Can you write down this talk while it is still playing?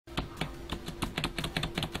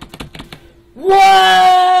What?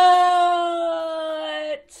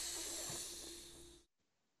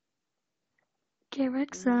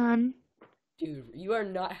 Garrickson. Dude, you are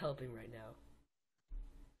not helping right now.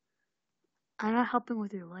 I'm not helping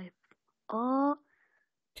with your life. Oh.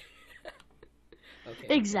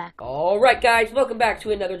 Okay. Exactly. Alright guys, welcome back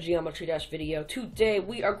to another Geometry Dash video. Today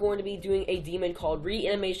we are going to be doing a demon called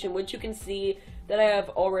Reanimation, which you can see that I have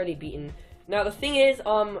already beaten. Now the thing is,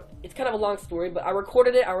 it's kind of a long story, but I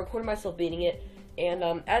recorded myself beating it, and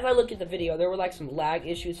as I looked at the video, there were like some lag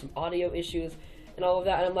issues, some audio issues, and all of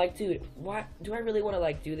that, and I'm like, dude, why do I really want to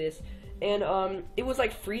like do this? And it was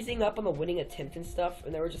like freezing up on the winning attempt and stuff,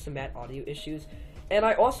 and there were just some bad audio issues. And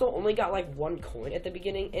I also only got like 1 coin at the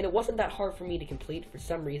beginning, and it wasn't that hard for me to complete for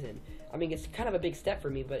some reason. I mean, it's kind of a big step for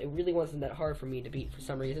me, but it really wasn't that hard for me to beat for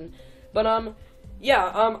some reason. But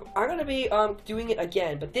yeah, I'm gonna be doing it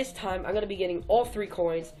again, but this time I'm gonna be getting all 3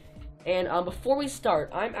 coins. And before we start,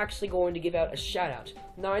 I'm actually going to give out a shout out.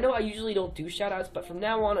 Now I know I usually don't do shout outs, but from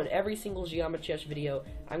now on every single Geometry Dash video,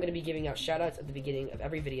 I'm gonna be giving out shout outs at the beginning of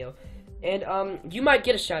every video. And you might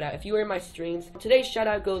get a shout out if you were in my streams. Today's shout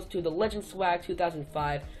out goes to the Legend Swag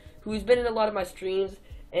 2005, who's been in a lot of my streams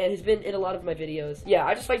and has been in a lot of my videos. Yeah,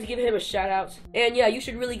 I just like to give him a shout out. And yeah, you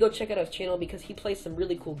should really go check out his channel because he plays some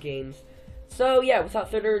really cool games. So yeah,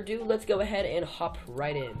 without further ado, let's go ahead and hop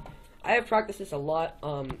right in. I have practiced this a lot.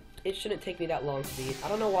 It shouldn't take me that long to beat. I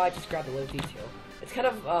don't know why I just grabbed the low detail. It's kind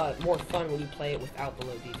of more fun when you play it without the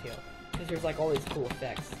low detail, because there's like all these cool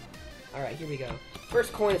effects. Alright, here we go.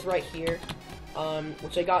 First coin is right here,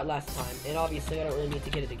 which I got last time, and obviously I don't really need to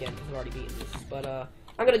get it again because I've already beaten this, but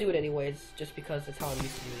I'm gonna do it anyways, just because that's how I'm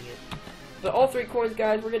used to doing it. But all 3 coins,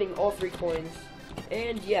 guys, we're getting all 3 coins,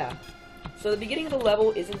 and yeah. So the beginning of the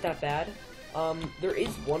level isn't that bad. There is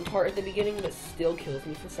one part at the beginning that still kills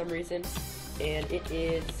me for some reason, and it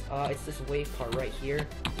is, it's this wave part right here.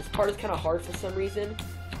 This part is kind of hard for some reason,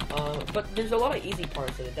 but there's a lot of easy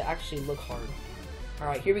parts in it that actually look hard.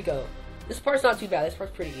 Alright, here we go. This part's not too bad, this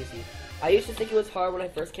part's pretty easy. I used to think it was hard when I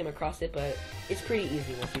first came across it, but it's pretty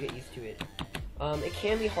easy once you get used to it. It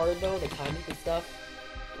can be hard though, the timing and stuff.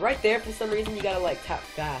 Right there, for some reason, you gotta like tap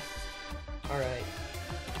fast. Alright.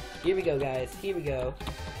 Here we go, guys, here we go.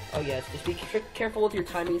 Oh yes, just be careful with your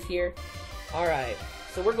timings here. Alright,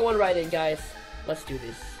 so we're going right in, guys. Let's do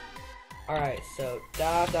this. Alright, so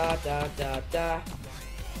da da da da da.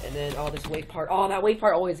 And then, oh, this wave part. Oh, that wave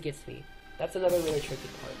part always gets me. That's another really tricky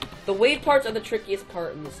part. The wave parts are the trickiest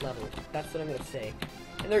part in this level. That's what I'm gonna say.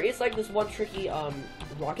 And there is like this one tricky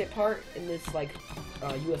rocket part in this like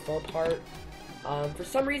UFO part. For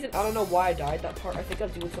some reason, I don't know why I died that part. I think I'm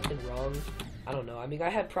doing something wrong. I don't know. I mean, I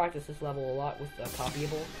have practiced this level a lot with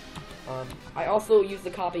copyable. I also use the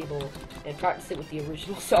copyable and practice it with the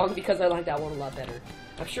original song because I like that one a lot better.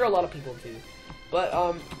 I'm sure a lot of people do. But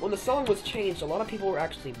when the song was changed, a lot of people were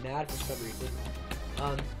actually mad for some reason.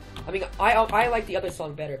 I mean, I like the other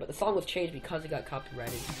song better, but the song was changed because it got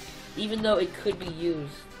copyrighted. Even though it could be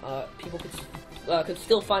used, people could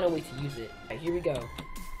still find a way to use it. Right, here we go.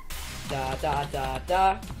 Da da da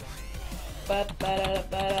da. Ba ba da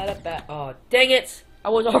ba da da ba. Oh, dang it! I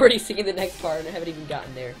was already singing the next part and I haven't even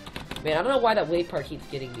gotten there. Man, I don't know why that wave part keeps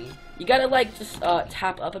getting me. You gotta like just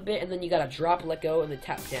tap up a bit and then you gotta drop, let go, and then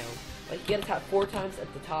tap down. Like you gotta tap 4 times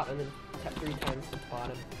at the top and then tap 3 times at the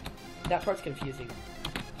bottom. That part's confusing.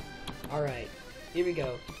 Alright, here we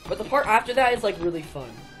go. But the part after that is like really fun.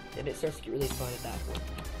 And it starts to get really fun at that point.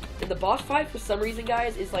 And the boss fight, for some reason,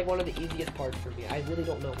 guys, is like one of the easiest parts for me. I really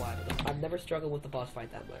don't know why, but I've never struggled with the boss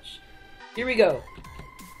fight that much. Here we go.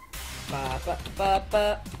 Ba, ba, ba,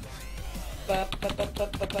 ba. Ba, ba, ba, ba,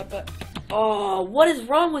 ba, ba, ba. Oh, what is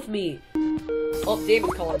wrong with me? Oh,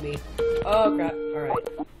 David's calling me. Oh, crap. Alright.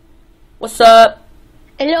 What's up?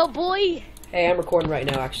 Hello, boy. Hey, I'm recording right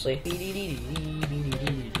now, actually.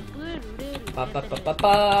 I'm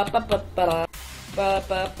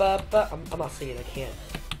not singing, I can't.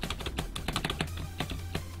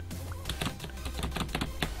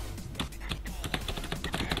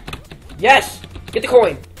 Yes! Get the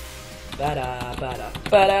coin!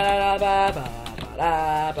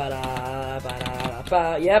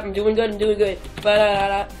 Yep, I'm doing good, I'm doing good.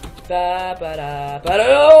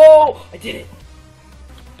 Oh! I did it!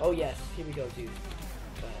 Oh yes, here we go, dude.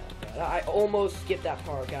 I almost skipped that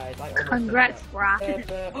part, guys. Congrats, Brock.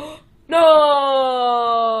 No!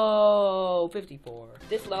 54.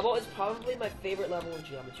 This level is probably my favorite level in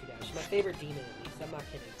Geometry Dash. My favorite demon, at least. I'm not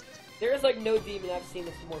kidding. There is like no demon I've seen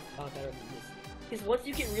that's more better than this. Because once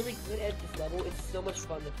you get really good at this level, it's so much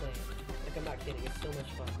fun to play. Like, I'm not kidding. It's so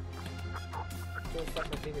much fun. So it's like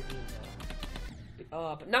my favorite demon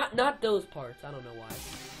now. But not those parts. I don't know why.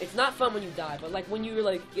 It's not fun when you die, but like when you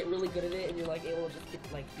like get really good at it and you're like able to just get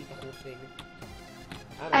like beat the whole thing.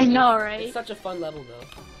 I know, it's, right? It's such a fun level though.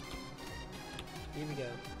 Here we go.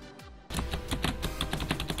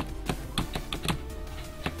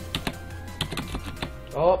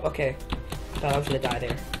 Oh, okay. Thought I was gonna die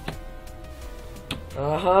there.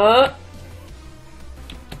 Uh-huh.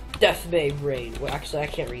 Death may reign. Well, actually, I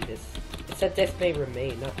can't read this. It said death may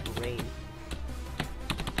remain, not reign.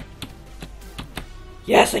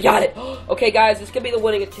 Yes, I got it! Okay, guys, this could be the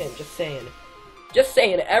winning attempt. Just saying. Just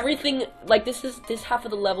saying. Everything, like, this half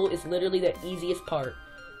of the level is literally the easiest part.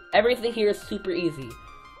 Everything here is super easy.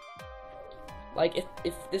 Like, if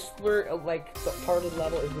this were, like, part of the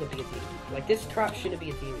level, it wouldn't be a demon. Like, this crap shouldn't be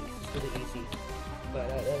a demon, because it's really easy.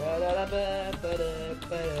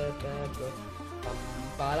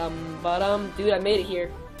 Dude, I made it here.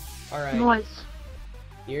 Alright. Nice.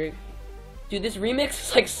 Here. Dude, this remix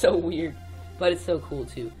is, like, so weird. But it's so cool,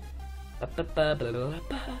 too.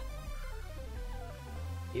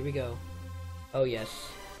 Here we go. Oh, yes.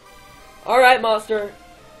 Alright, monster.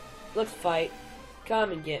 Let's fight.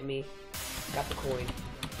 Come and get me. Got the coin.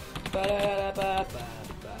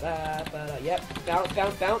 Yep. Bounce,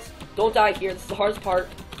 bounce, bounce. Don't die here. This is the hardest part.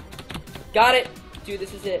 Got it. Dude,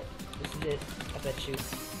 this is it. This is it. I bet you.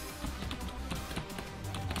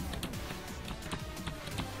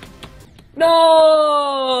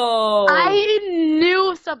 No! I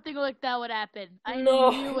knew something like that would happen. I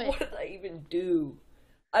knew it. What did I even do?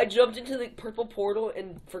 I jumped into the purple portal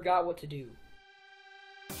and forgot what to do.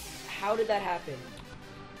 How did that happen?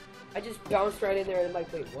 I just bounced right in there and I'm like,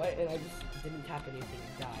 wait, what? And I just didn't tap anything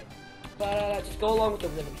and died. But just go along with the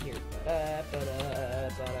rhythm here. That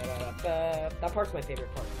part's my favorite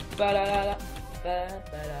part.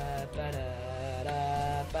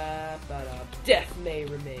 Death may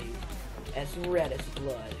remain as red as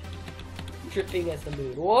blood, dripping as the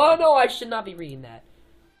moon. Oh no, I should not be reading that.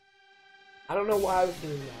 I don't know why I was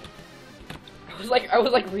doing that. I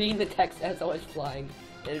was like reading the text as I was flying,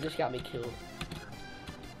 and it just got me killed.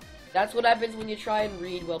 That's what happens when you try and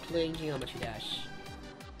read while playing Geometry Dash.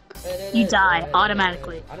 You die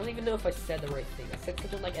automatically. I don't even know if I said the right thing. I said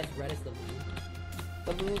something like as red as the moon.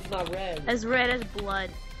 The moon's not red. As red as blood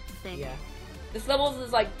thing. Yeah. This level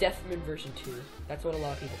is like Deathman version 2. That's what a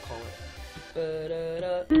lot of people call it.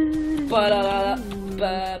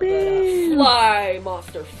 Fly,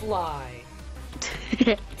 monster, fly.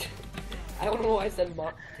 I don't know why I said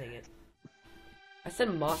dang it. I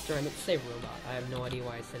said monster, I meant to say robot. I have no idea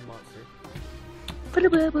why I said monster. Okay,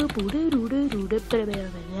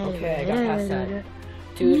 I got past that.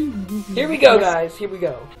 Dude, here we go, guys. Here we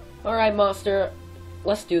go. Alright, monster.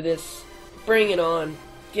 Let's do this. Bring it on.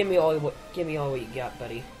 Give me all what you got,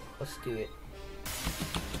 buddy. Let's do it.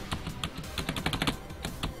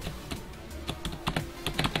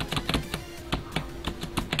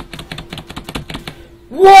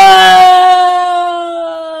 What?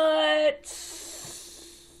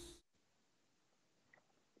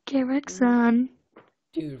 Garrickson.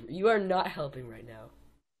 Dude, you are not helping right now.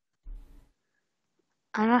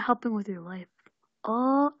 I'm not helping with your life.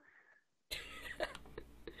 Oh.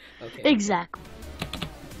 Okay. Exactly.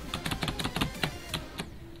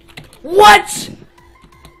 What?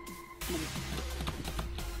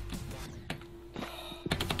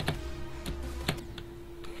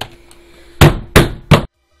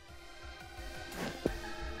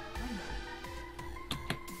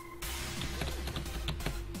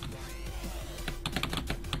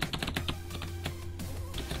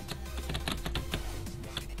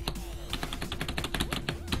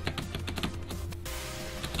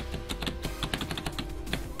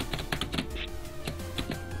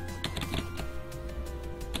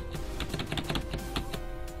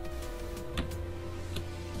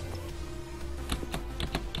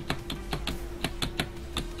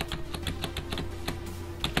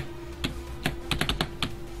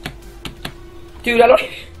 Dude, I don't.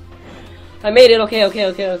 I made it. Okay.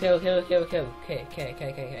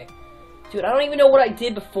 Dude, I don't even know what I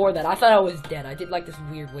did before that. I thought I was dead. I did like this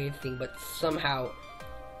weird wave thing, but somehow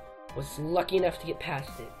was lucky enough to get past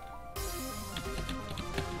it.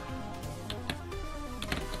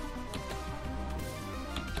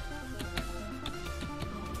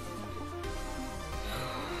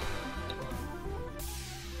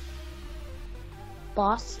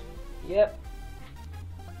 Boss. Yep.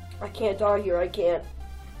 I can't die here, I can't.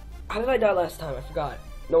 How did I die last time? I forgot.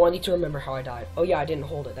 No, I need to remember how I died. Oh yeah, I didn't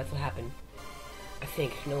hold it. That's what happened. I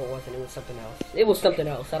think. No, it wasn't. It was something else. It was something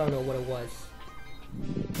else. I don't know what it was.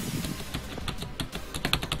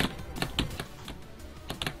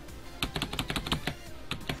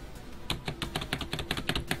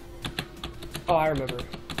 Oh, I remember.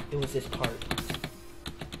 it was this part.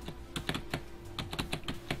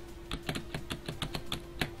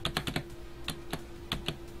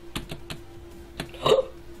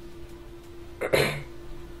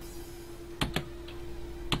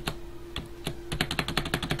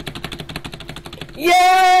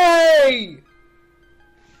 Yay!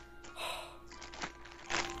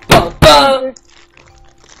 Bum, bum.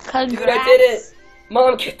 Congrats. Dude, I did it!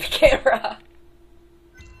 Mom, get the camera!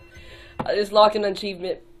 I just locked an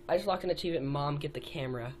achievement. Mom, get the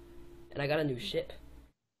camera. And I got a new ship.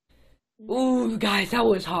 Ooh, guys, that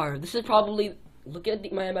was hard. This is probably... Look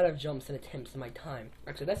at my amount of jumps and attempts in my time.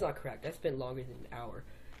 Actually, that's not correct. That's been longer than an hour.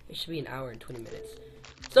 It should be an hour and 20 minutes.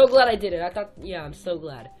 So glad I did it. I'm so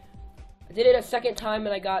glad. I did it a second time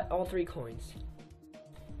and I got all 3 coins.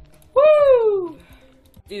 Woo!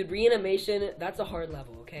 Dude, Reanimation, that's a hard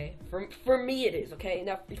level, okay? For me it is, okay?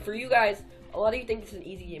 Now, for you guys, a lot of you think this is an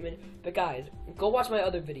easy demon, but guys, go watch my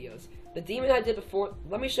other videos. The demon I did before,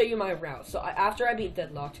 let me show you my route. So after I beat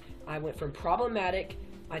Deadlocked, I went from Problematic,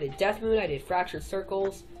 I did Death Moon, I did Fractured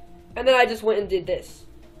Circles, and then I just went and did this.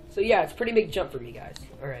 So yeah, it's a pretty big jump for me, guys.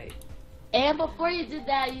 Alright. And before you did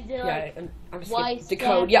that, you did like... Yeah, I'm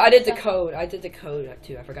Decode. Yeah, I did Decode. I did Decode,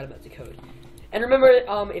 too. I forgot about Decode. And remember,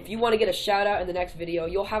 if you want to get a shout out in the next video,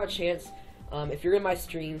 you'll have a chance if you're in my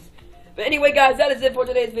streams. But anyway, guys, that is it for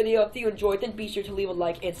today's video. If you enjoyed, then be sure to leave a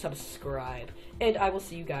like and subscribe. And I will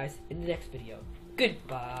see you guys in the next video.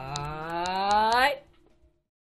 Goodbye.